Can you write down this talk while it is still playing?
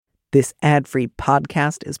This ad-free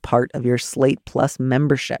podcast is part of your Slate Plus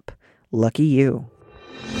membership. Lucky you.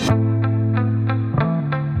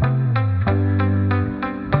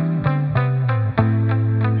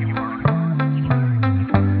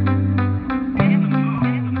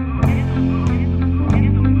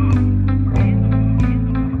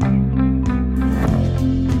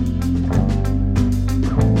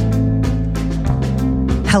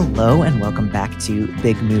 Hello and welcome back to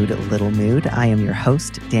Big Mood, Little Mood. I am your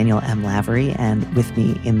host, Daniel M. Lavery, and with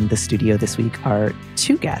me in the studio this week are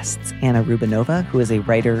two guests, Anna Rubinova, who is a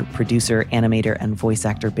writer, producer, animator, and voice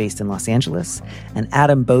actor based in Los Angeles, and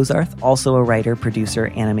Adam Bozarth, also a writer, producer,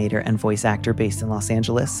 animator, and voice actor based in Los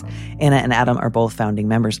Angeles. Anna and Adam are both founding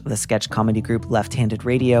members of the sketch comedy group Left-Handed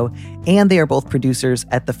Radio, and they are both producers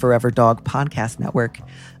at the Forever Dog podcast network.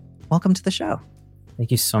 Welcome to the show.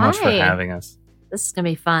 Thank you so much for having us. This is going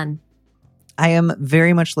to be fun. I am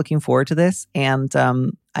very much looking forward to this, and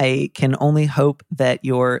I can only hope that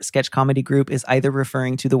your sketch comedy group is either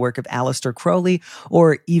referring to the work of Aleister Crowley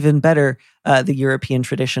or, even better, the European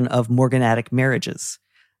tradition of morganatic marriages.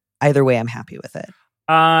 Either way, I'm happy with it.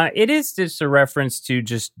 It is just a reference to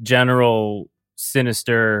just general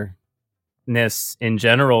sinisterness in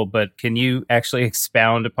general, but can you actually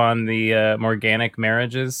expound upon the morganic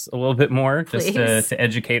marriages a little bit more, just to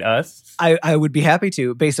educate us? I would be happy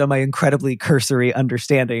to, based on my incredibly cursory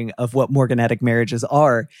understanding of what morganatic marriages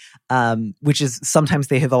are, which is sometimes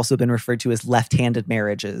they have also been referred to as left-handed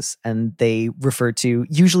marriages, and they refer to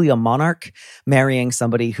usually a monarch marrying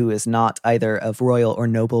somebody who is not either of royal or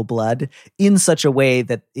noble blood in such a way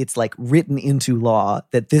that it's like written into law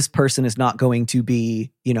that this person is not going to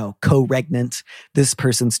be, co-regnant. This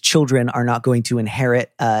person's children are not going to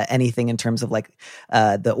inherit anything in terms of like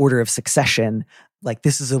the order of succession. Like,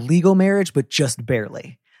 this is a legal marriage, but just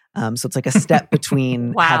barely. So it's like a step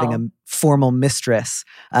between having a formal mistress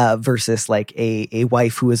versus like a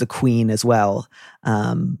wife who is a queen as well.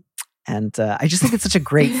 And I just think it's such a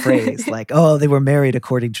great phrase. Like, oh, they were married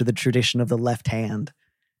according to the tradition of the left hand.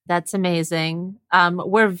 That's amazing.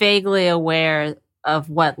 We're vaguely aware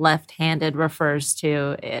of what left-handed refers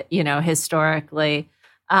to, historically.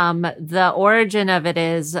 The origin of it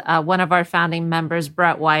is one of our founding members,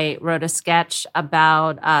 Brett White, wrote a sketch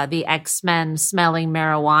about the X-Men smelling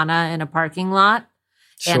marijuana in a parking lot.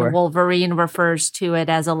 Sure. And Wolverine refers to it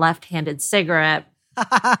as a left-handed cigarette.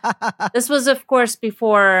 This was, of course,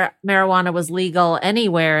 before marijuana was legal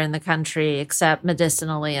anywhere in the country except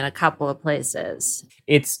medicinally in a couple of places.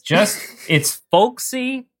 It's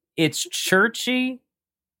folksy, it's churchy,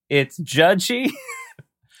 it's judgy.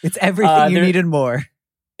 It's everything you needed more.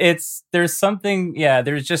 There's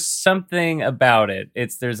just something about it.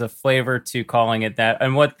 There's a flavor to calling it that.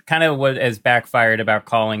 And what has backfired about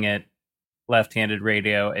calling it Left-Handed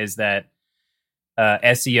Radio is that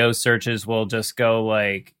SEO searches will just go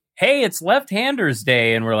like, hey, it's Left-Handers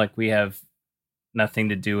Day. And we're like, we have nothing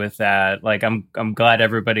to do with that. Like, I'm glad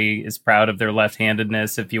everybody is proud of their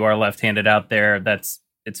left-handedness. If you are left-handed out there,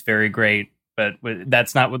 it's very great. But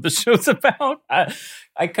that's not what the show's about.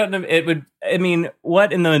 I couldn't have. It would. I mean,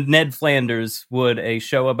 what in the Ned Flanders would a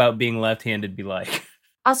show about being left-handed be like?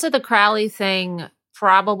 Also, the Crowley thing,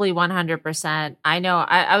 probably 100%. I know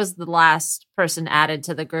I was the last person added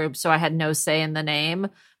to the group, so I had no say in the name.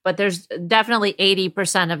 But there's definitely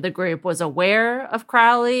 80% of the group was aware of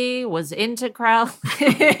Crowley, was into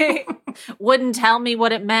Crowley, wouldn't tell me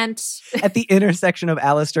what it meant. At the intersection of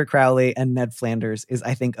Aleister Crowley and Ned Flanders is,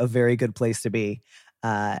 I think, a very good place to be.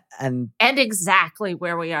 And exactly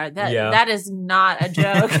where we are. That is not a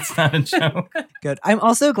joke. It's not a joke. Good. I'm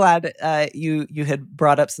also glad you had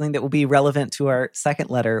brought up something that will be relevant to our second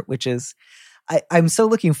letter, which is I'm so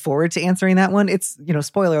looking forward to answering that one. It's,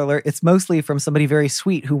 spoiler alert, it's mostly from somebody very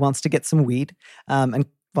sweet who wants to get some weed and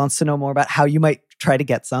wants to know more about how you might try to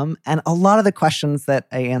get some. And a lot of the questions that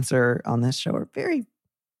I answer on this show are very,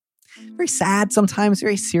 very sad sometimes,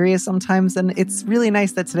 very serious sometimes. And it's really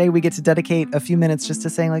nice that today we get to dedicate a few minutes just to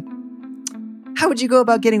saying, like, how would you go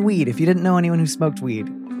about getting weed if you didn't know anyone who smoked weed?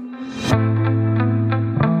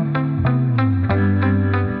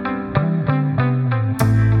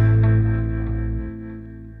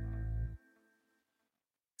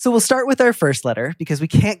 So we'll start with our first letter because we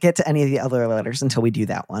can't get to any of the other letters until we do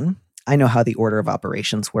that one. I know how the order of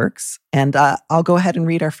operations works, and I'll go ahead and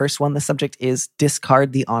read our first one. The subject is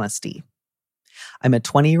Discard the Honesty. I'm a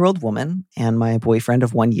 20-year-old woman, and my boyfriend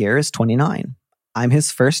of 1 year is 29. I'm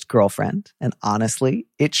his first girlfriend, and honestly,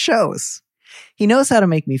 it shows. He knows how to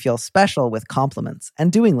make me feel special with compliments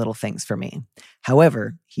and doing little things for me.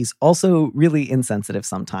 However, he's also really insensitive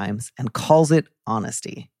sometimes and calls it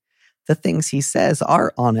honesty. The things he says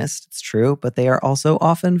are honest, it's true, but they are also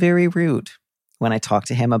often very rude. When I talk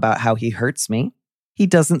to him about how he hurts me, he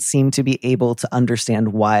doesn't seem to be able to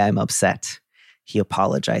understand why I'm upset. He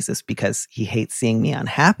apologizes because he hates seeing me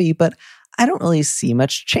unhappy, but I don't really see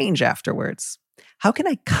much change afterwards. How can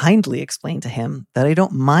I kindly explain to him that I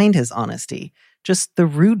don't mind his honesty, just the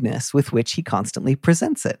rudeness with which he constantly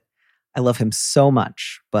presents it? I love him so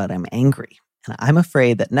much, but I'm angry. And I'm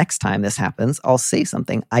afraid that next time this happens, I'll say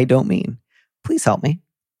something I don't mean. Please help me.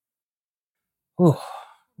 Ooh.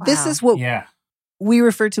 This is what Yeah. we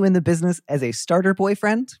refer to in the business as a starter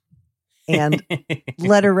boyfriend. And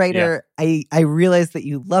letter writer, I realize that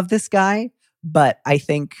you love this guy, but I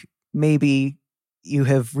think maybe you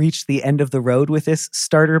have reached the end of the road with this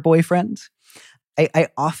starter boyfriend. I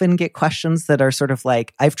often get questions that are sort of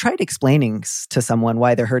like, I've tried explaining to someone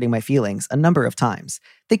why they're hurting my feelings a number of times.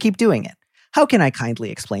 They keep doing it. How can I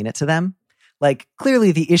kindly explain it to them? Like,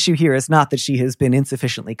 clearly the issue here is not that she has been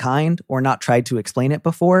insufficiently kind or not tried to explain it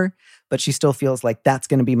before, but she still feels like that's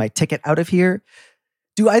going to be my ticket out of here.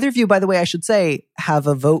 Do either of you, by the way, I should say, have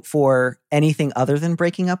a vote for anything other than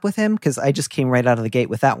breaking up with him? Because I just came right out of the gate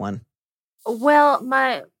with that one. Well,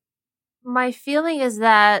 my feeling is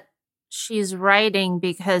that she's writing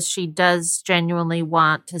because she does genuinely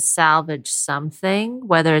want to salvage something,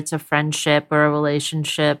 whether it's a friendship or a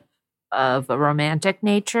relationship of a romantic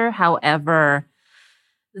nature. However,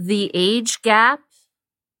 the age gap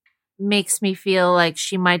makes me feel like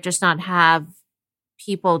she might just not have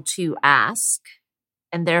people to ask.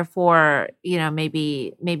 And therefore,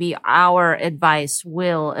 maybe our advice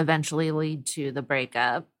will eventually lead to the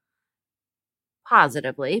breakup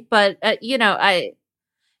positively. But,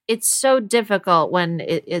 it's so difficult when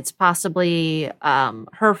it's possibly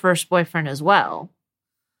her first boyfriend as well.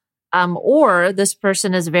 Or this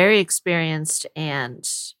person is very experienced and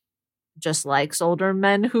just likes older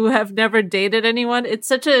men who have never dated anyone. It's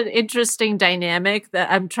such an interesting dynamic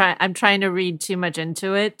that I'm trying to read too much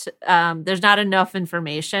into it. There's not enough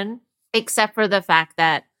information, except for the fact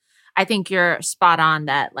that I think you're spot on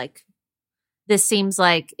that, like, this seems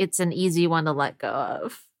like it's an easy one to let go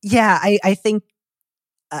of. Yeah, I think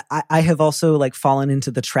I have also like fallen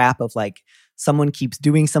into the trap of like, someone keeps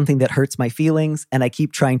doing something that hurts my feelings and I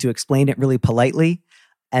keep trying to explain it really politely.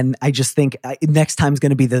 And I just think next time's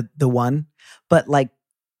going to be the one. But like,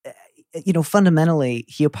 fundamentally,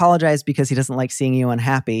 he apologized because he doesn't like seeing you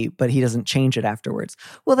unhappy, but he doesn't change it afterwards.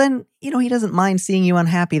 Well, then, he doesn't mind seeing you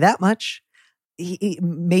unhappy that much.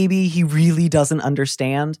 Maybe he really doesn't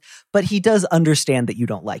understand, but he does understand that you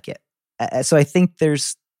don't like it. So I think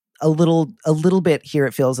there's a little bit here.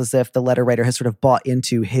 It feels as if the letter writer has sort of bought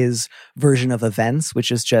into his version of events,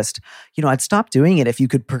 which is just, I'd stop doing it if you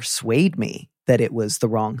could persuade me that it was the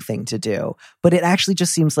wrong thing to do. But it actually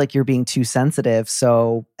just seems like you're being too sensitive.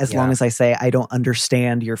 So as long as I say, I don't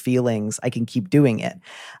understand your feelings, I can keep doing it.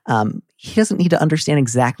 He doesn't need to understand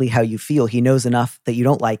exactly how you feel. He knows enough that you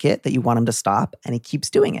don't like it, that you want him to stop, and he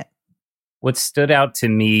keeps doing it. What stood out to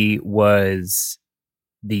me was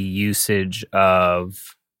the usage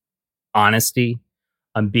of honesty.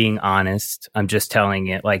 I'm being honest. I'm just telling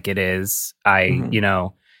it like it is.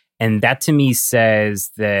 And that to me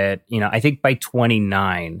says that, I think by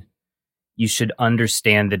 29, you should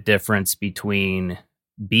understand the difference between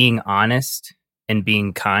being honest and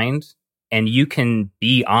being kind. And you can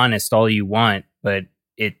be honest all you want, but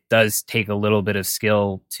it does take a little bit of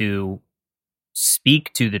skill to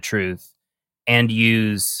speak to the truth and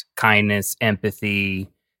use kindness, empathy,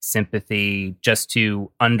 sympathy, just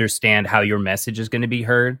to understand how your message is going to be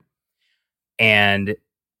heard. And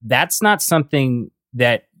that's not something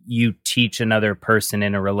that you teach another person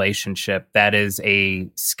in a relationship. That is a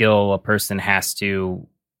skill a person has to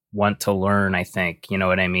want to learn, I think. You know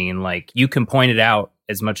what I mean? Like, you can point it out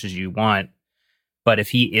as much as you want, but if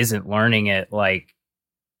he isn't learning it, like,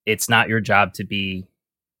 it's not your job to be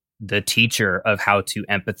the teacher of how to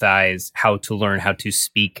empathize, how to learn, how to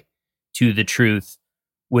speak to the truth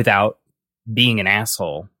without being an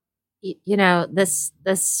asshole. This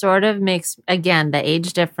sort of makes, again, the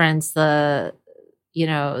age difference, the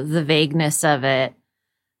vagueness of it.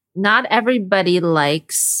 Not everybody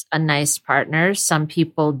likes a nice partner. Some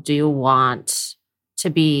people do want to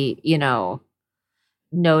be,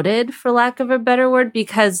 noted, for lack of a better word,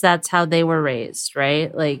 because that's how they were raised,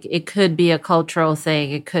 right? Like, it could be a cultural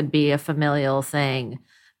thing. It could be a familial thing.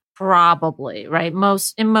 Probably, right?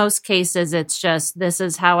 In most cases, it's just, this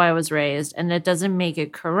is how I was raised, and it doesn't make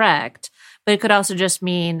it correct, but it could also just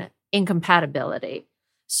mean incompatibility.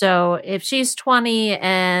 So if she's 20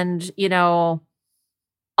 and,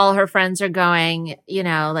 all her friends are going,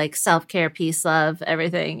 like self-care, peace, love,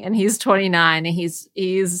 everything. And he's 29 and he's,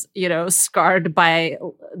 scarred by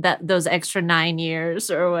those extra 9 years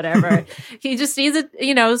or whatever. He just needs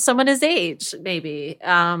someone his age, maybe,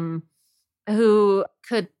 who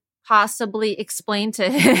could possibly explain to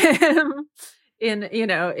him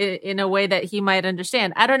in a way that he might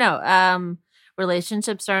understand. I don't know.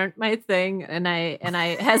 Relationships aren't my thing, and I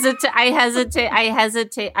hesitate.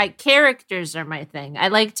 Characters are my thing. I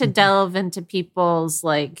like to delve into people's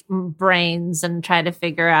like brains and try to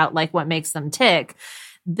figure out like what makes them tick.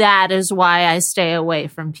 That is why I stay away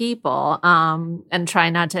from people and try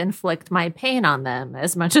not to inflict my pain on them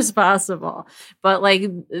as much as possible. But like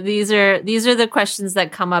these are the questions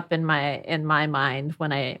that come up in my mind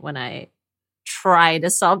when I try to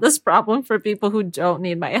solve this problem for people who don't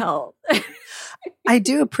need my help. I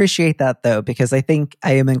do appreciate that, though, because I think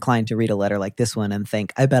I am inclined to read a letter like this one and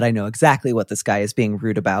think, I bet I know exactly what this guy is being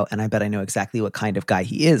rude about, and I bet I know exactly what kind of guy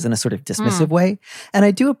he is in a sort of dismissive way. And I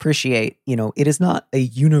do appreciate, it is not a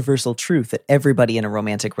universal truth that everybody in a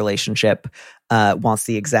romantic relationship wants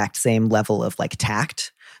the exact same level of like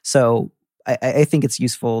tact. So I think it's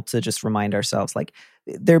useful to just remind ourselves, like,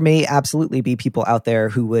 there may absolutely be people out there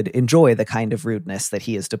who would enjoy the kind of rudeness that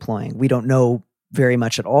he is deploying. We don't know very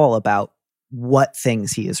much at all about what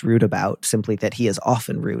things he is rude about, simply that he is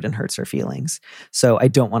often rude and hurts her feelings. So I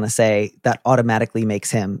don't want to say that automatically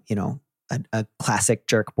makes him, a classic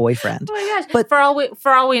jerk boyfriend. Oh my gosh. But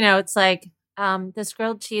for all we know, it's like, this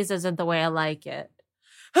grilled cheese isn't the way I like it.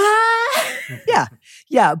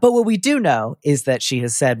 Yeah. But what we do know is that she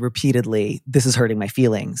has said repeatedly, this is hurting my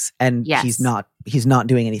feelings. And yes. he's not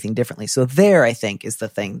doing anything differently. So there, I think, is the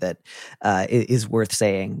thing that is worth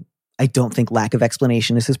saying. I don't think lack of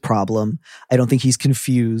explanation is his problem. I don't think he's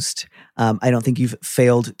confused. I don't think you've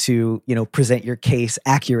failed to, present your case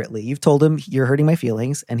accurately. You've told him you're hurting my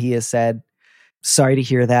feelings, and he has said, sorry to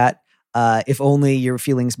hear that. If only your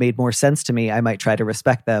feelings made more sense to me, I might try to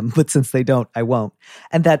respect them. But since they don't, I won't.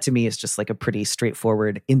 And that to me is just like a pretty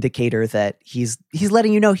straightforward indicator that he's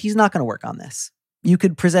letting you know he's not going to work on this. You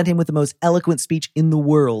could present him with the most eloquent speech in the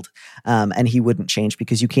world, and he wouldn't change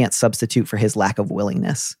because you can't substitute for his lack of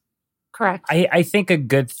willingness. Correct. I think a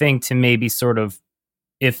good thing to maybe sort of,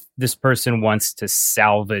 if this person wants to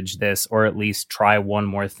salvage this or at least try one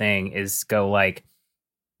more thing, is go like,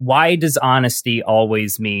 why does honesty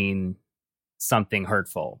always mean something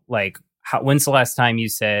hurtful? Like, when's the last time you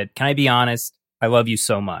said, can I be honest? I love you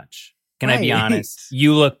so much. Can I be honest?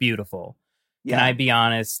 You look beautiful. Yeah. Can I be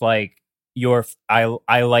honest? Like,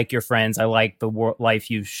 I like your friends. I like the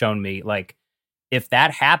life you've shown me. Like, if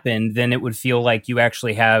that happened, then it would feel like you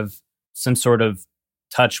actually have some sort of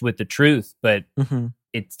touch with the truth. But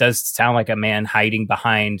it does sound like a man hiding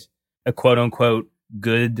behind a quote unquote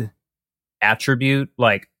good attribute.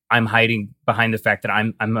 Like, I'm hiding behind the fact that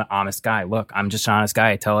I'm an honest guy. Look, I'm just an honest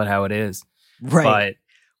guy. I tell it how it is. Right.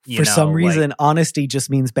 But for some reason, honesty just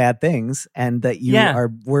means bad things, and that you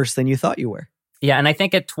are worse than you thought you were. Yeah. And I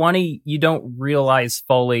think at 20, you don't realize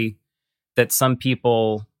fully that some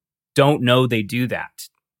people don't know they do that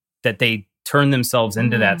they turn themselves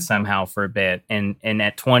into that somehow for a bit. And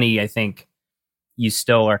at 20, I think you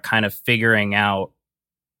still are kind of figuring out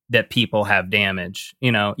that people have damage.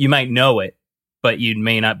 You might know it, but you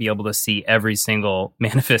may not be able to see every single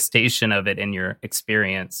manifestation of it in your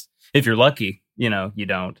experience. If you're lucky, you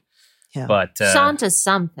don't. Yeah. But she's onto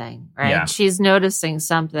something, right? Yeah. She's noticing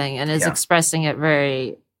something and is expressing it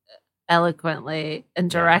very eloquently and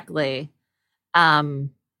directly.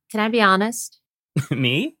 Can I be honest?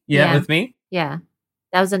 Me? Yeah, with me? Yeah.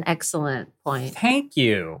 That was an excellent point. Thank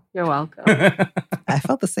you. You're welcome. I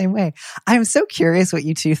felt the same way. I'm so curious what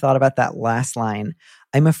you two thought about that last line.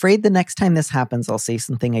 I'm afraid the next time this happens, I'll say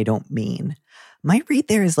something I don't mean. My read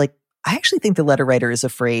there is like, I actually think the letter writer is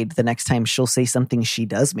afraid the next time she'll say something she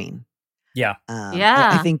does mean. Yeah.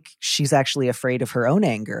 I think she's actually afraid of her own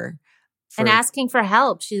anger. And asking for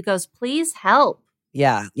help. She goes, please help.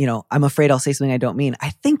 Yeah, I'm afraid I'll say something I don't mean.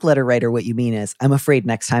 I think, letter writer, what you mean is, I'm afraid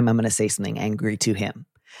next time I'm going to say something angry to him.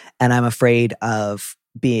 And I'm afraid of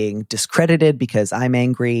being discredited because I'm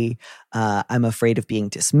angry. I'm afraid of being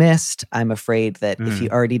dismissed. I'm afraid that if he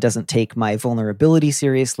already doesn't take my vulnerability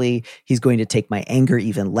seriously, he's going to take my anger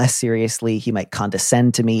even less seriously. He might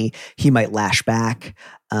condescend to me. He might lash back.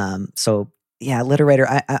 So yeah, letter writer,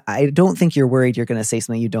 I don't think you're worried you're going to say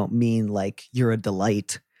something you don't mean, like you're a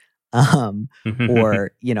delight.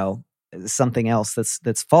 Or, something else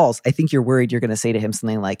that's false. I think you're worried you're going to say to him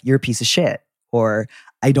something like, you're a piece of shit, or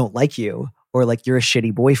I don't like you, or like you're a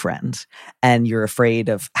shitty boyfriend and you're afraid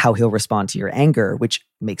of how he'll respond to your anger, which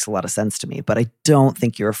makes a lot of sense to me. But I don't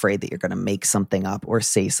think you're afraid that you're going to make something up or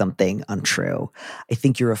say something untrue. I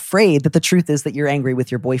think you're afraid that the truth is that you're angry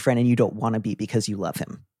with your boyfriend and you don't want to be because you love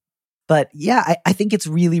him. But yeah, I think it's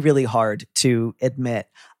really, really hard to admit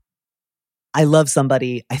I love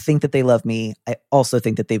somebody. I think that they love me. I also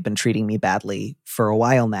think that they've been treating me badly for a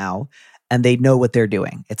while now, and they know what they're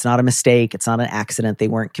doing. It's not a mistake. It's not an accident. They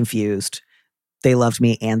weren't confused. They loved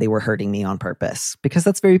me and they were hurting me on purpose, because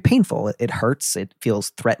that's very painful. It hurts. It feels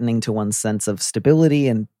threatening to one's sense of stability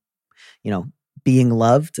and, being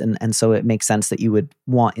loved. And so it makes sense that you would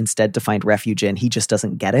want instead to find refuge in, he just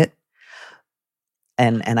doesn't get it.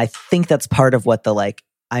 And I think that's part of what the like,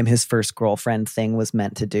 I'm his first girlfriend thing was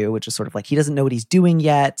meant to do, which is sort of like, he doesn't know what he's doing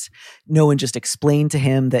yet. No one just explained to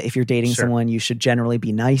him that if you're dating someone, you should generally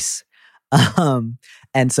be nice.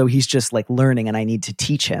 And so he's just like learning, and I need to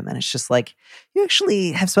teach him. And it's just like, you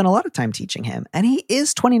actually have spent a lot of time teaching him, and he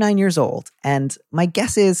is 29 years old. And my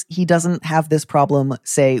guess is he doesn't have this problem,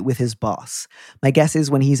 say, with his boss. My guess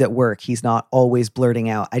is when he's at work, he's not always blurting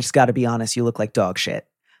out, I just got to be honest, you look like dog shit.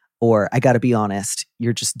 Or I got to be honest,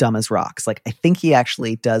 you're just dumb as rocks. Like, I think he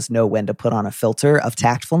actually does know when to put on a filter of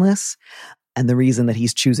tactfulness. And the reason that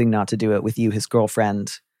he's choosing not to do it with you, his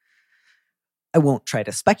girlfriend, I won't try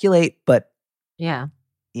to speculate, but yeah.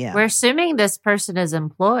 We're assuming this person is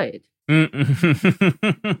employed.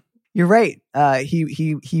 You're right.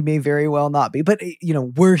 He may very well not be, but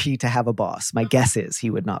were he to have a boss, my guess is he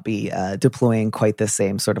would not be deploying quite the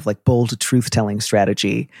same sort of like bold truth-telling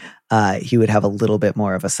strategy. He would have a little bit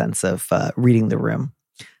more of a sense of reading the room.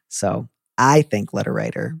 So I think, letter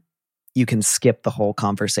writer, you can skip the whole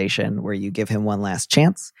conversation where you give him one last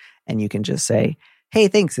chance, and you can just say, hey,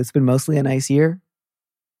 thanks. It's been mostly a nice year.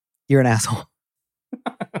 You're an asshole.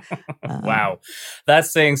 Wow.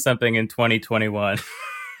 That's saying something in 2021.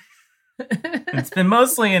 It's been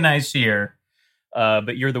mostly a nice year,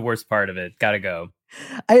 but you're the worst part of it. Gotta go.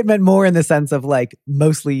 I meant more in the sense of like,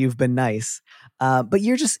 mostly you've been nice. But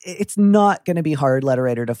it's not going to be hard, letter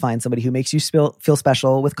writer, to find somebody who makes you feel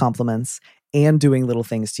special with compliments and doing little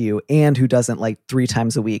things to you, and who doesn't like 3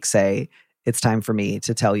 times a week say, it's time for me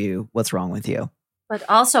to tell you what's wrong with you. But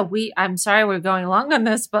also, I'm sorry we're going long on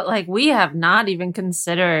this, but like, we have not even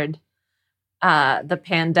considered the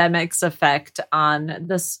pandemic's effect on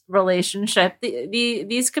this relationship.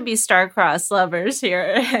 These could be star-crossed lovers here,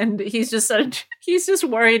 and he's just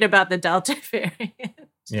worried about the Delta variant.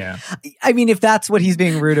 Yeah. I mean, if that's what he's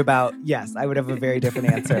being rude about, yes, I would have a very different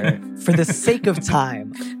answer. For the sake of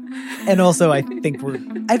time, and also I think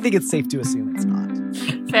it's safe to assume it's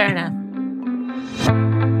not. Fair enough.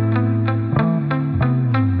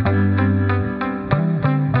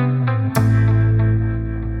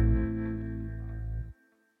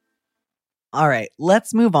 All right,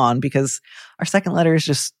 let's move on, because our second letter is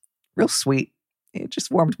just real sweet. It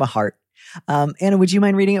just warmed my heart. Anna, would you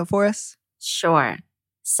mind reading it for us? Sure.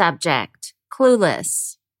 Subject: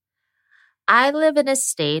 clueless. I live in a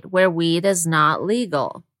state where weed is not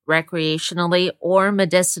legal, recreationally or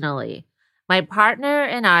medicinally. My partner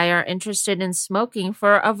and I are interested in smoking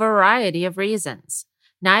for a variety of reasons.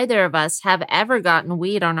 Neither of us have ever gotten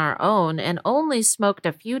weed on our own, and only smoked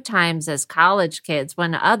a few times as college kids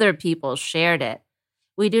when other people shared it.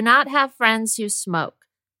 We do not have friends who smoke.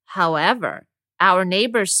 However, our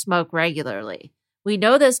neighbors smoke regularly. We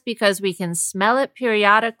know this because we can smell it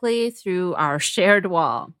periodically through our shared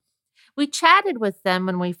wall. We chatted with them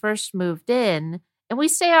when we first moved in, and we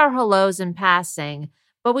say our hellos in passing,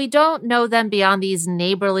 but we don't know them beyond these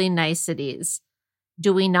neighborly niceties.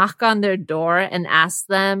 Do we knock on their door and ask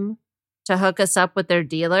them to hook us up with their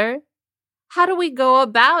dealer? How do we go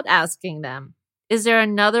about asking them? Is there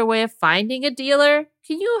another way of finding a dealer?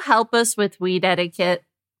 Can you help us with weed etiquette?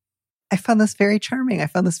 I found this very charming. I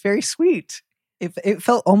found this very sweet. It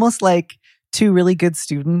felt almost like 2 really good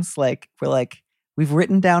students. Like, we've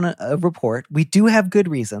written down a report. We do have good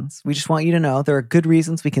reasons. We just want you to know there are good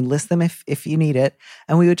reasons. We can list them if you need it.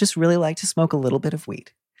 And we would just really like to smoke a little bit of weed.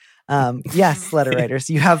 Yes, letter writers,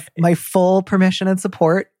 you have my full permission and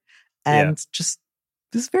support. And just,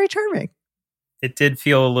 this is very charming. It did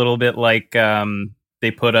feel a little bit like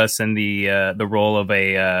they put us in the role of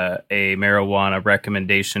a marijuana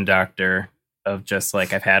recommendation doctor, of just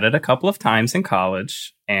like, I've had it a couple of times in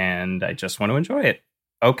college and I just want to enjoy it.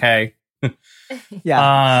 Okay.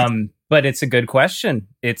 Yeah. But it's a good question.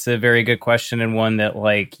 It's a very good question, and one that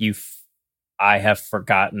like I have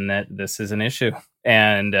forgotten that this is an issue.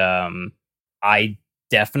 And I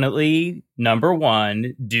definitely, number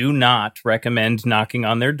one, do not recommend knocking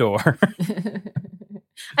on their door.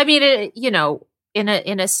 I mean, in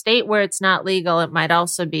a state where it's not legal, it might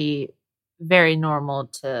also be very normal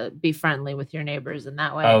to be friendly with your neighbors in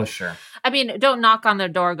that way. Oh, sure. I mean, don't knock on their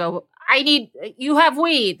door. Go, you have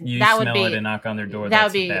weed. You that smell would be it and knock on their door. That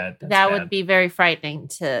That's would be bad. That's that bad. would be very frightening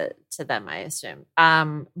to them, I assume.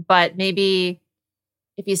 But maybe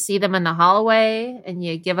if you see them in the hallway and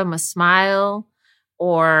you give them a smile,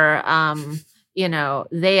 or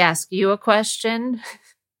they ask you a question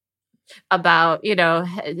about,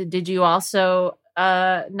 did you also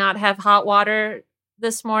not have hot water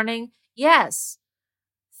this morning? Yes.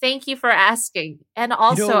 Thank you for asking. And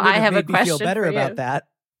also, I have a question. Feel better for about you. that.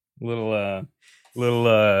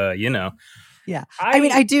 Yeah.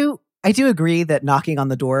 I do agree that knocking on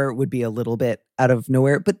the door would be a little bit out of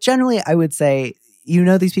nowhere, but generally I would say,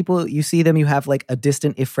 these people, you see them, you have like a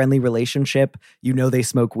distant, if friendly relationship, they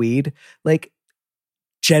smoke weed. Like,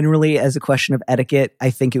 generally, as a question of etiquette,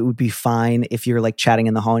 I think it would be fine if you're like chatting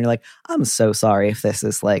in the hall and you're like, I'm so sorry if this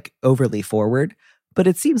is like overly forward, but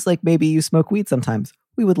it seems like maybe you smoke weed sometimes.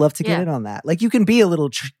 We would love to get in on that. Like, you can be a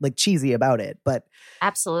little cheesy about it, but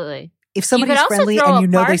absolutely, if somebody's friendly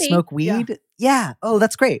and they smoke weed, oh,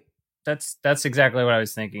 that's great. That's exactly what I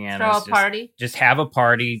was thinking, Anna. Throw a party. Just have a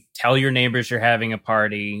party. Tell your neighbors you're having a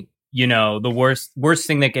party. The worst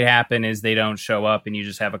thing that could happen is they don't show up and you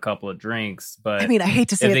just have a couple of drinks. But I mean, I hate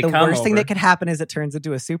to say it, the worst thing that could happen is it turns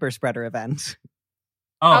into a super spreader event.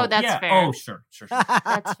 Oh, that's fair. Oh, sure.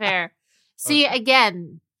 That's fair. See,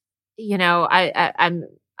 again,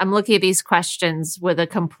 I'm looking at these questions with a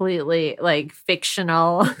completely like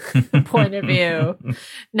fictional point of view,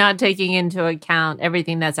 not taking into account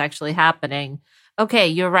everything that's actually happening. Okay,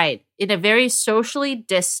 you're right. In a very socially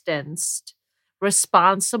distanced,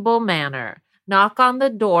 responsible manner, knock on the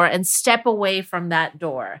door and step away from that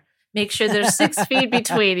door. Make sure there's 6 feet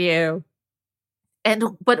between you.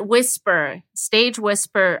 But whisper, stage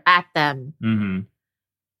whisper at them. Mm-hmm.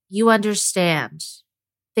 You understand.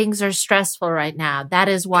 Things are stressful right now. That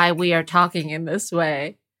is why we are talking in this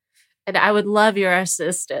way. And I would love your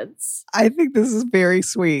assistance. I think this is very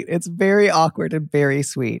sweet. It's very awkward and very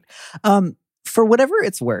sweet. For whatever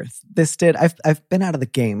it's worth, I've been out of the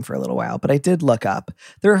game for a little while, but I did look up.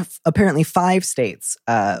 There are apparently 5 states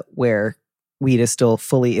where weed is still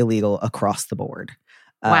fully illegal across the board.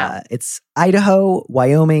 Wow. It's Idaho,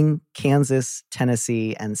 Wyoming, Kansas,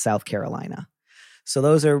 Tennessee, and South Carolina.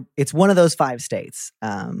 So it's one of those 5 states.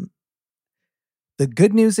 The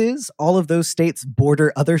good news is all of those states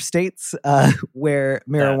border other states where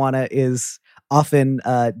marijuana is often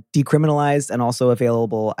decriminalized and also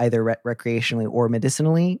available either recreationally or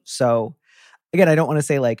medicinally. So again, I don't want to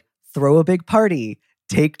say like throw a big party,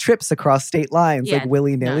 take trips across state lines like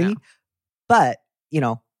willy-nilly. No. But,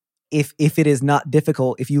 if it is not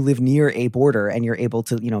difficult, if you live near a border and you're able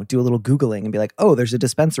to, do a little Googling and be like, oh, there's a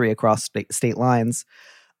dispensary across state lines.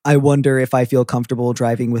 I wonder if I feel comfortable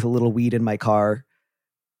driving with a little weed in my car.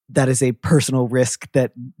 That is a personal risk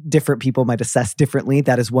that different people might assess differently.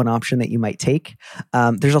 That is one option that you might take.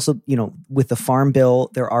 There's also, with the Farm Bill,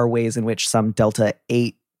 there are ways in which some Delta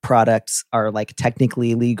 8 products are like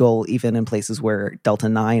technically legal, even in places where Delta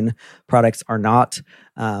 9 products are not.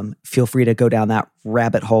 Feel free to go down that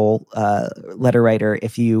rabbit hole, letter writer,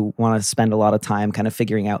 if you want to spend a lot of time kind of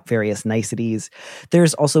figuring out various niceties.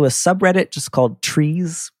 There's also a subreddit just called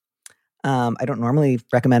Trees. I don't normally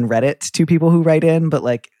recommend Reddit to people who write in, but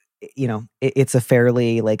like, it's a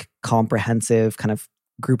fairly like comprehensive kind of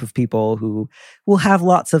group of people who will have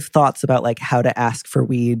lots of thoughts about like how to ask for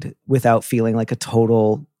weed without feeling like a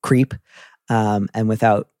total creep, and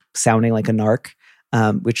without sounding like a narc,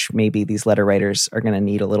 which maybe these letter writers are going to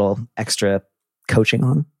need a little extra coaching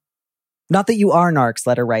on. Not that you are narcs,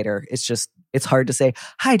 letter writer. It's just, it's hard to say,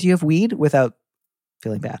 hi, do you have weed without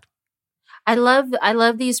feeling bad. I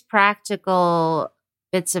love these practical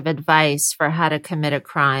bits of advice for how to commit a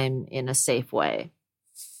crime in a safe way.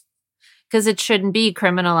 Because it shouldn't be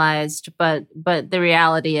criminalized, but the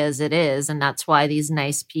reality is it is. And that's why these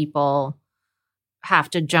nice people have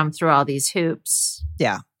to jump through all these hoops.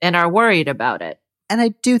 Yeah. And are worried about it. And I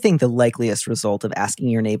do think the likeliest result of asking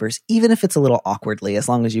your neighbors, even if it's a little awkwardly, as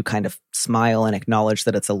long as you kind of smile and acknowledge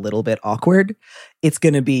that it's a little bit awkward, it's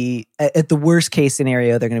going to be, at the worst case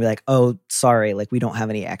scenario, they're going to be like, oh, sorry, like we don't have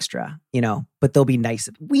any extra, but they'll be nice.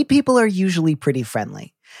 Weed people are usually pretty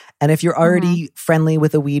friendly. And if you're already friendly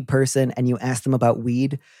with a weed person and you ask them about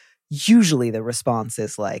weed, usually the response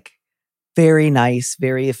is like very nice,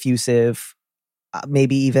 very effusive.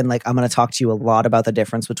 Maybe even like, I'm going to talk to you a lot about the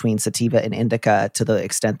difference between sativa and indica, to the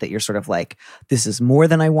extent that you're sort of like, this is more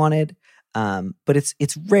than I wanted. But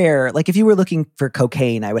it's rare. Like if you were looking for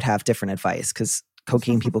cocaine, I would have different advice, because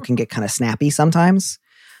cocaine people can get kind of snappy sometimes.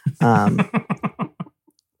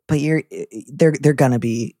 but they're gonna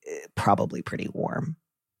be probably pretty warm.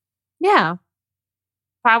 Yeah.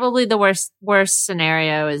 Probably the worst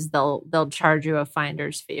scenario is they'll charge you a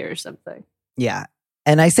finder's fee or something. Yeah.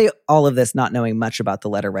 And I say all of this not knowing much about the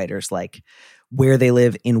letter writers, like where they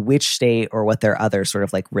live, in which state, or what their other sort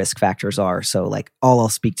of like risk factors are. So like all I'll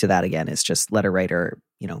speak to that again is just letter writer,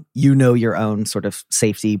 you know your own sort of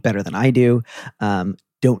safety better than I do.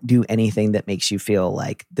 Don't do anything that makes you feel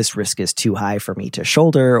like this risk is too high for me to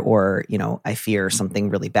shoulder, or, I fear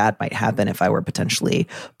something really bad might happen if I were potentially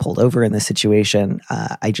pulled over in this situation.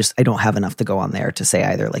 I don't have enough to go on there to say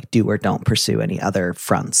either like do or don't pursue any other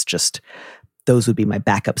fronts. Just those would be my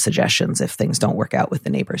backup suggestions if things don't work out with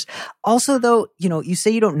the neighbors. Also, though, you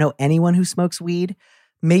say you don't know anyone who smokes weed.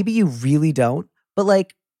 Maybe you really don't, but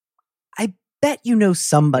like, I bet you know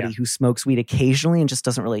somebody who smokes weed occasionally and just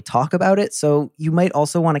doesn't really talk about it. So you might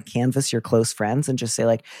also want to canvass your close friends and just say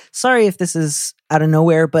like, sorry if this is out of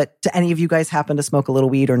nowhere, but do any of you guys happen to smoke a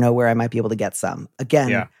little weed or know where I might be able to get some?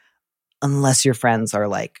 Again, unless your friends are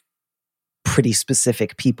like pretty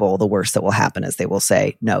specific people, the worst that will happen is they will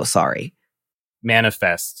say, no, sorry.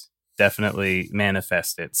 Manifest. Definitely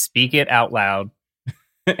manifest it. Speak it out loud.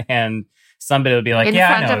 And somebody will be like, in I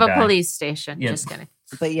front know of a police station. Yeah. Just kidding.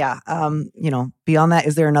 But beyond that,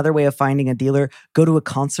 is there another way of finding a dealer? Go to a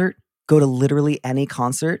concert. Go to literally any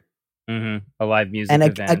concert. Mm-hmm. A live music and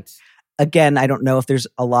event. Again, I don't know if there's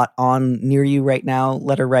a lot on near you right now,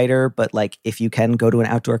 letter writer, but like if you can go to an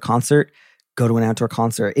outdoor concert, go to an outdoor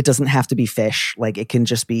concert. It doesn't have to be Phish. Like it can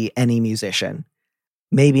just be any musician.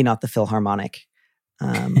 Maybe not the Philharmonic.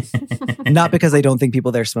 Not because I don't think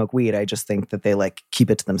people there smoke weed. I just think that they like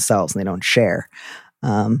keep it to themselves and they don't share.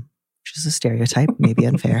 Which is a stereotype, maybe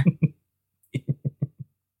unfair.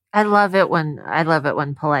 I love it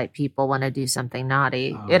when polite people want to do something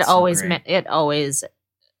naughty. It always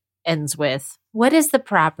ends with, what is the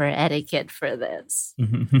proper etiquette for this?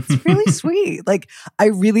 It's really sweet. Like I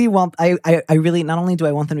really want I really, not only do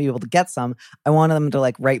I want them to be able to get some, I want them to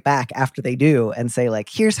like write back after they do and say like,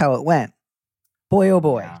 here's how it went. Boy, oh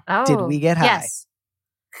boy, did we get high?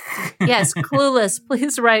 Yes, clueless.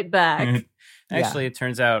 Please write back. Actually, it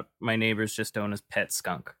turns out my neighbors just own a pet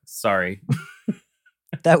skunk. Sorry.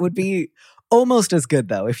 That would be almost as good,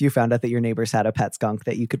 though, if you found out that your neighbors had a pet skunk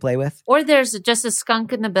that you could play with. Or there's just a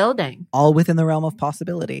skunk in the building. All within the realm of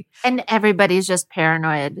possibility. And everybody's just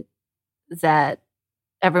paranoid that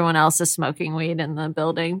everyone else is smoking weed in the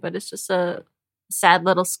building, but it's just a sad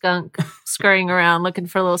little skunk scurrying around looking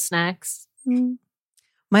for little snacks.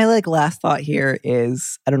 My last thought here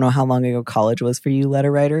is, I don't know how long ago college was for you,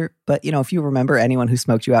 letter writer, but if you remember anyone who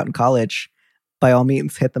smoked you out in college, by all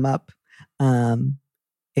means, hit them up.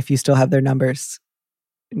 If you still have their numbers,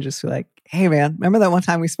 and just be like, hey man, remember that one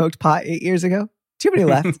time we smoked pot 8 years ago? Too many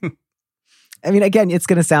left. I mean, again, it's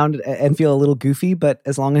going to sound and feel a little goofy, but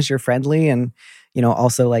as long as you're friendly and,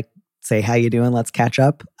 also like say, how you doing? Let's catch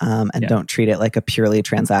up. And don't treat it like a purely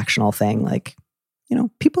transactional thing. Like,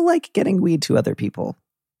 people like getting weed to other people.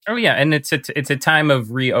 Oh yeah, and it's a time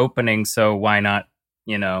of reopening, so why not,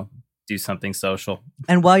 do something social?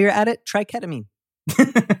 And while you're at it, try ketamine.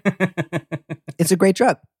 It's a great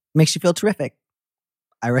drug. Makes you feel terrific.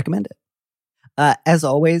 I recommend it. As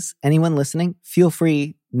always, anyone listening, feel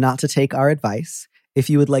free not to take our advice. If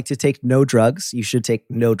you would like to take no drugs, you should take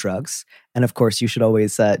no drugs. And of course, you should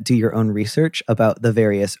always do your own research about the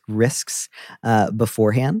various risks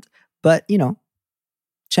beforehand. But,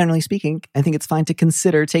 generally speaking, I think it's fine to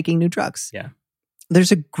consider taking new drugs. Yeah.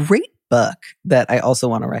 There's a great book that I also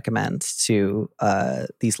want to recommend to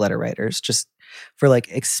these letter writers, just for like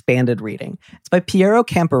expanded reading. It's by Piero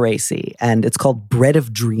Camporese, and it's called Bread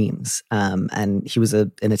of Dreams. And he was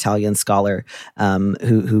an Italian scholar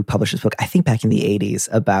who published this book, I think back in the 80s,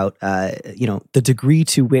 about the degree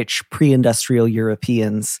to which pre-industrial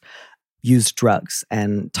Europeans used drugs,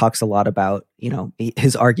 and talks a lot about,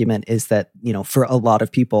 his argument is that, for a lot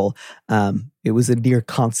of people, it was a near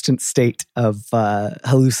constant state of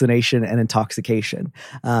hallucination and intoxication.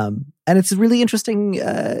 And it's a really interesting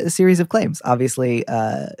series of claims. Obviously,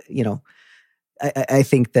 I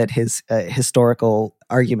think that his historical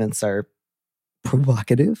arguments are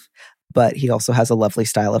provocative, but he also has a lovely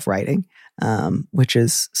style of writing, which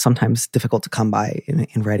is sometimes difficult to come by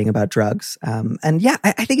in writing about drugs. And yeah,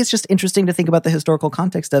 I think it's just interesting to think about the historical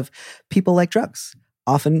context of people like drugs.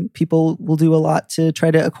 Often people will do a lot to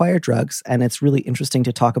try to acquire drugs, and it's really interesting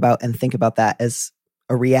to talk about and think about that as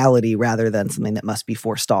a reality rather than something that must be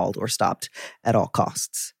forestalled or stopped at all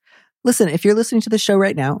costs. Listen, if you're listening to the show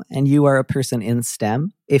right now and you are a person in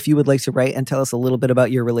STEM, if you would like to write and tell us a little bit about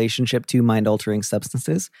your relationship to mind-altering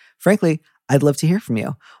substances, frankly, I'd love to hear from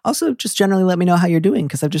you. Also, just generally let me know how you're doing,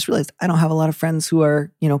 because I've just realized I don't have a lot of friends who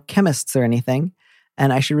are, chemists or anything,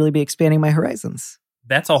 and I should really be expanding my horizons.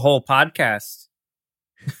 That's a whole podcast.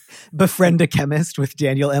 Befriend a Chemist with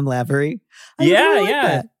Daniel M. Lavery.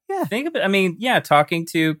 Yeah. Think of it. I mean, talking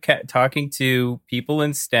to people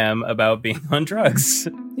in STEM about being on drugs.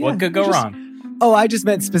 What could go wrong? Oh, I just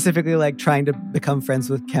meant specifically like trying to become friends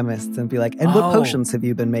with chemists and be like, and what potions have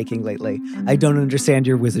you been making lately? I don't understand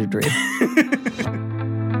your wizardry.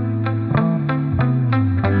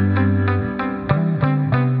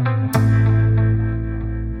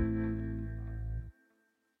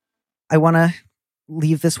 I want to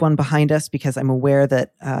leave this one behind us because I'm aware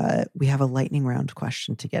that we have a lightning round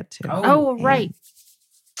question to get to. Oh, right.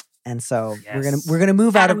 And so we're gonna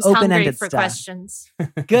move Adam's out of open-ended for stuff. Questions.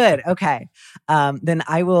 Good. Okay. Then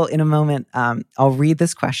I will, in a moment, I'll read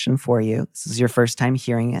this question for you. This is your first time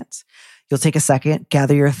hearing it. You'll take a second,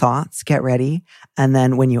 gather your thoughts, get ready, and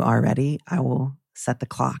then when you are ready, I will set the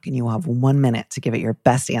clock, and you will have 1 minute to give it your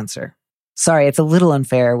best answer. Sorry, it's a little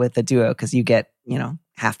unfair with the duo because you get,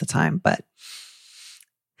 half the time, but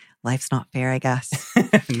life's not fair, I guess.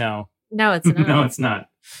 No, it's not. No, it's not.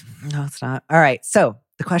 No, it's not. All right. So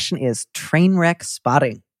the question is train wreck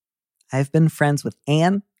spotting. I've been friends with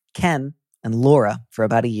Anne, Ken, and Laura for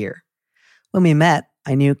about a year. When we met,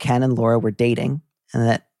 I knew Ken and Laura were dating and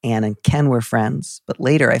that Anne and Ken were friends. But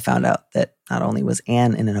later I found out that not only was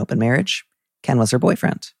Anne in an open marriage, Ken was her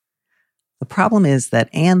boyfriend. The problem is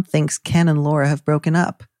that Anne thinks Ken and Laura have broken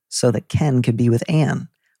up so that Ken could be with Anne,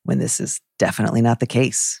 when this is definitely not the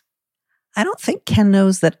case. I don't think Ken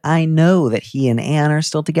knows that I know that he and Anne are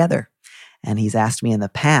still together. And he's asked me in the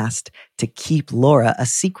past to keep Laura a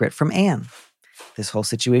secret from Anne. This whole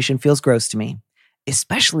situation feels gross to me,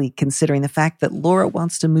 especially considering the fact that Laura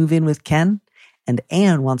wants to move in with Ken and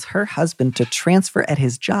Anne wants her husband to transfer at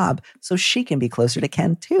his job so she can be closer to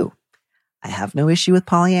Ken too. I have no issue with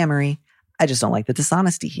polyamory. I just don't like the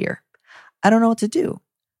dishonesty here. I don't know what to do,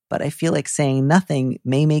 but I feel like saying nothing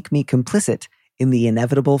may make me complicit in the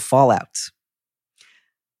inevitable fallout.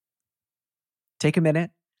 Take a minute.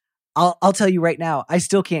 I'll tell you right now, I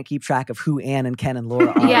still can't keep track of who Anne and Ken and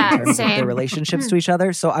Laura are in terms of their relationships to each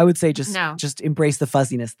other. So I would say just embrace the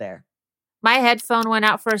fuzziness there. My headphone went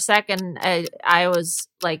out for a second. I was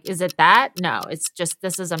like, is it that? No, it's just,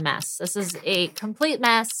 this is a mess. This is a complete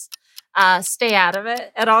mess. Stay out of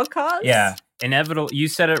it at all costs. Yeah. Inevitable. You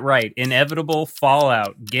said it right. Inevitable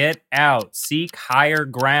fallout. Get out. Seek higher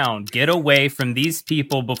ground. Get away from these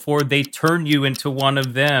people before they turn you into one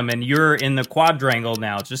of them and you're in the quadrangle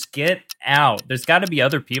now. Just get out. There's got to be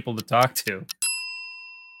other people to talk to.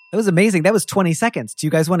 That was amazing. That was 20 seconds. Do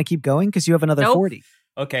you guys want to keep going? Because you have another 40.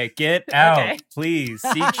 Okay, get out. Okay. Please.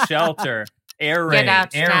 Seek shelter. Air raid.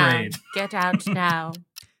 Get out now.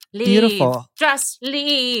 Leave. Beautiful. Just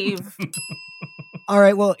leave. All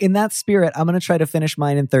right. Well, in that spirit, I'm going to try to finish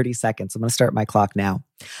mine in 30 seconds. I'm going to start my clock now.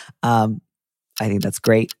 I think that's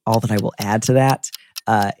great. All that I will add to that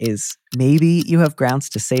is maybe you have grounds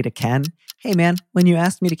to say to Ken, hey, man, when you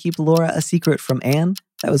asked me to keep Laura a secret from Anne,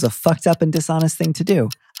 that was a fucked up and dishonest thing to do.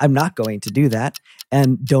 I'm not going to do that.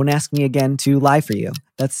 And don't ask me again to lie for you.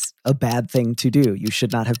 That's a bad thing to do. You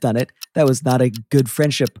should not have done it. That was not a good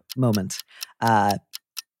friendship moment.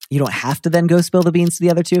 You don't have to then go spill the beans to the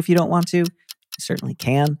other two if you don't want to. You certainly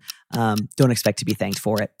can. Don't expect to be thanked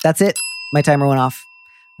for it. That's it. My timer went off.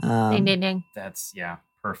 Ding, ding, ding. That's,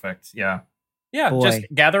 perfect. Yeah. Yeah, just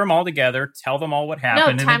gather them all together, tell them all what happened, no,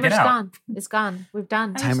 and then get out. Gone. It's gone. We've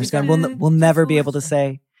done. Timer's gone. We'll never be able to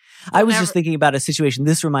say. I was just thinking about a situation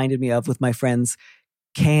this reminded me of with my friends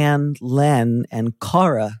Can, Len, and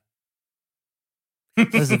Cara.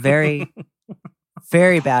 It was a very,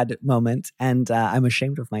 very bad moment, and I'm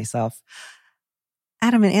ashamed of myself.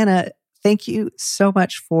 Adam and Anna, thank you so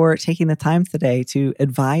much for taking the time today to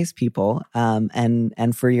advise people,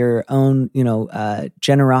 and for your own,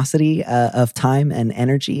 generosity of time and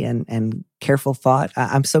energy and careful thought.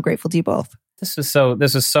 I'm so grateful to you both. This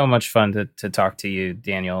was so much fun to talk to you,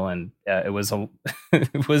 Daniel, and it was a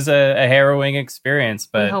it was a harrowing experience.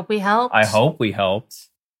 But we hope we helped. I hope we helped.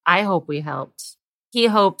 I hope we helped. He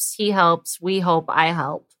hopes he helps. We hope I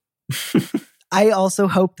help. I also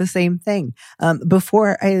hope the same thing.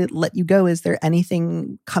 Before I let you go, is there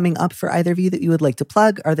anything coming up for either of you that you would like to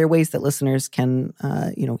plug? Are there ways that listeners can,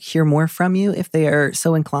 hear more from you if they are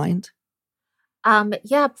so inclined?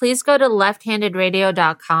 Please go to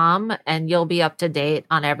lefthandedradio.com and you'll be up to date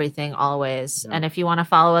on everything always. Yeah. And if you want to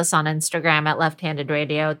follow us on Instagram at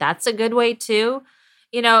lefthandedradio, that's a good way too.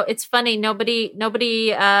 It's funny. Nobody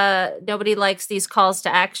likes these calls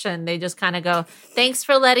to action. They just kind of go, "Thanks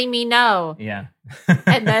for letting me know." Yeah.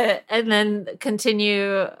 and then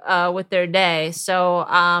continue with their day. So,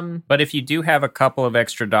 but if you do have a couple of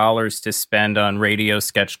extra dollars to spend on radio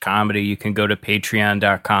sketch comedy, you can go to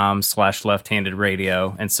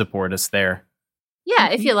patreon.com/lefthandedradio and support us there. Yeah,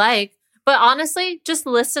 if you like. But honestly, just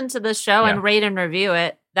listen to the show and rate and review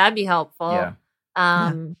it. That'd be helpful.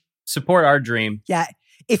 Yeah. Support our dream. Yeah.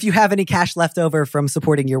 If you have any cash left over from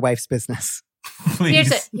supporting your wife's business.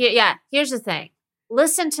 Please. Here's the thing.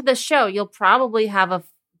 Listen to the show. You'll probably have a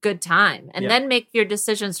good time and then make your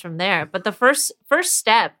decisions from there. But the first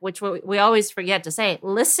step, which we always forget to say,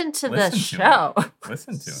 listen to the show.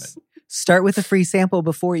 Listen to it. Start with a free sample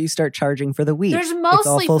before you start charging for the week. There's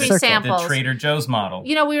mostly free samples. The Trader Joe's model.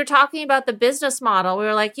 We were talking about the business model. We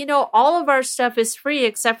were like, all of our stuff is free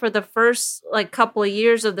except for the first couple of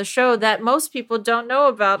years of the show that most people don't know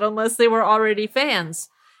about unless they were already fans.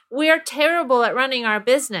 We are terrible at running our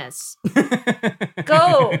business.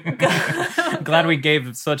 Go. Glad we gave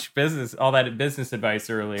all that business advice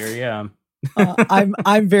earlier. Yeah.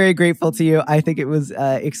 I'm very grateful to you. I think it was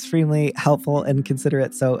extremely helpful and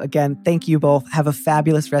considerate. So again, thank you both. Have a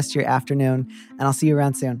fabulous rest of your afternoon, and I'll see you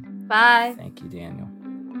around soon. Bye. Thank you, Daniel.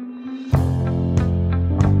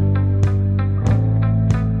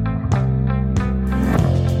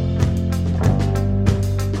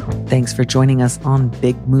 Thanks for joining us on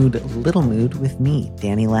Big Mood, Little Mood with me,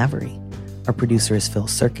 Danny Lavery. Our producer is Phil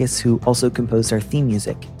Serkis, who also composed our theme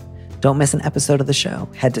music. Don't miss an episode of the show.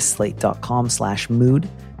 Head to slate.com/mood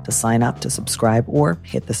to sign up, to subscribe, or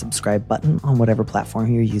hit the subscribe button on whatever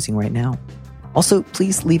platform you're using right now. Also,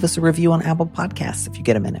 please leave us a review on Apple Podcasts if you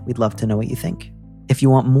get a minute. We'd love to know what you think. If you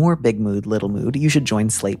want more Big Mood, Little Mood, you should join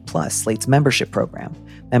Slate Plus, Slate's membership program.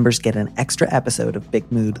 Members get an extra episode of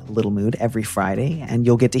Big Mood, Little Mood every Friday, and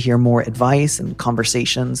you'll get to hear more advice and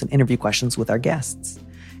conversations and interview questions with our guests.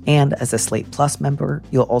 And as a Slate Plus member,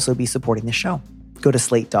 you'll also be supporting the show. Go to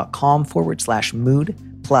slate.com/mood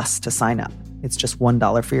plus to sign up. It's just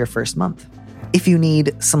 $1 for your first month. If you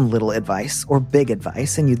need some little advice or big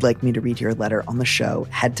advice and you'd like me to read your letter on the show,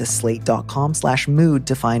 head to slate.com/mood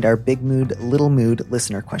to find our Big Mood, Little Mood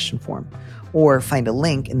listener question form, or find a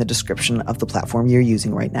link in the description of the platform you're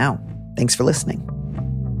using right now. Thanks for listening.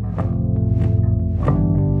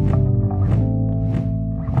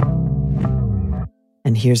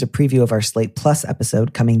 And here's a preview of our Slate Plus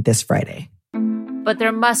episode coming this Friday. But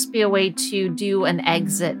there must be a way to do an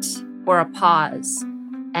exit or a pause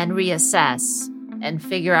and reassess and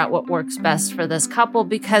figure out what works best for this couple,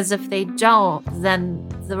 because if they don't, then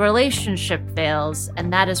the relationship fails,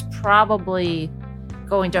 and that is probably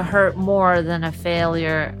going to hurt more than a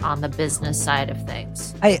failure on the business side of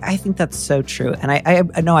things. I think that's so true. And I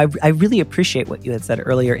know I really appreciate what you had said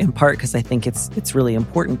earlier, in part because I think it's really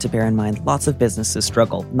important to bear in mind lots of businesses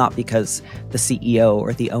struggle, not because the CEO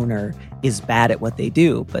or the owner is bad at what they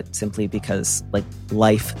do, but simply because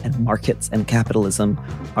life and markets and capitalism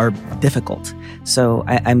are difficult. So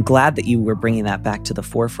I'm glad that you were bringing that back to the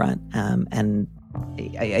forefront. And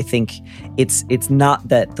I think it's not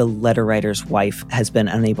that the letter writer's wife has been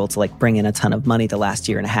unable to bring in a ton of money the last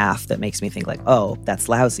year and a half that makes me think oh, that's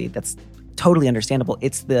lousy. That's totally understandable.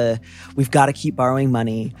 It's we've got to keep borrowing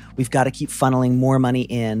money. We've got to keep funneling more money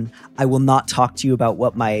in. I will not talk to you about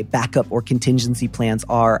what my backup or contingency plans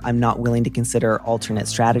are. I'm not willing to consider alternate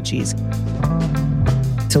strategies.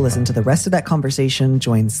 To listen to the rest of that conversation,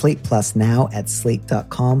 join Slate Plus now at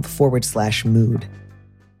slate.com/mood.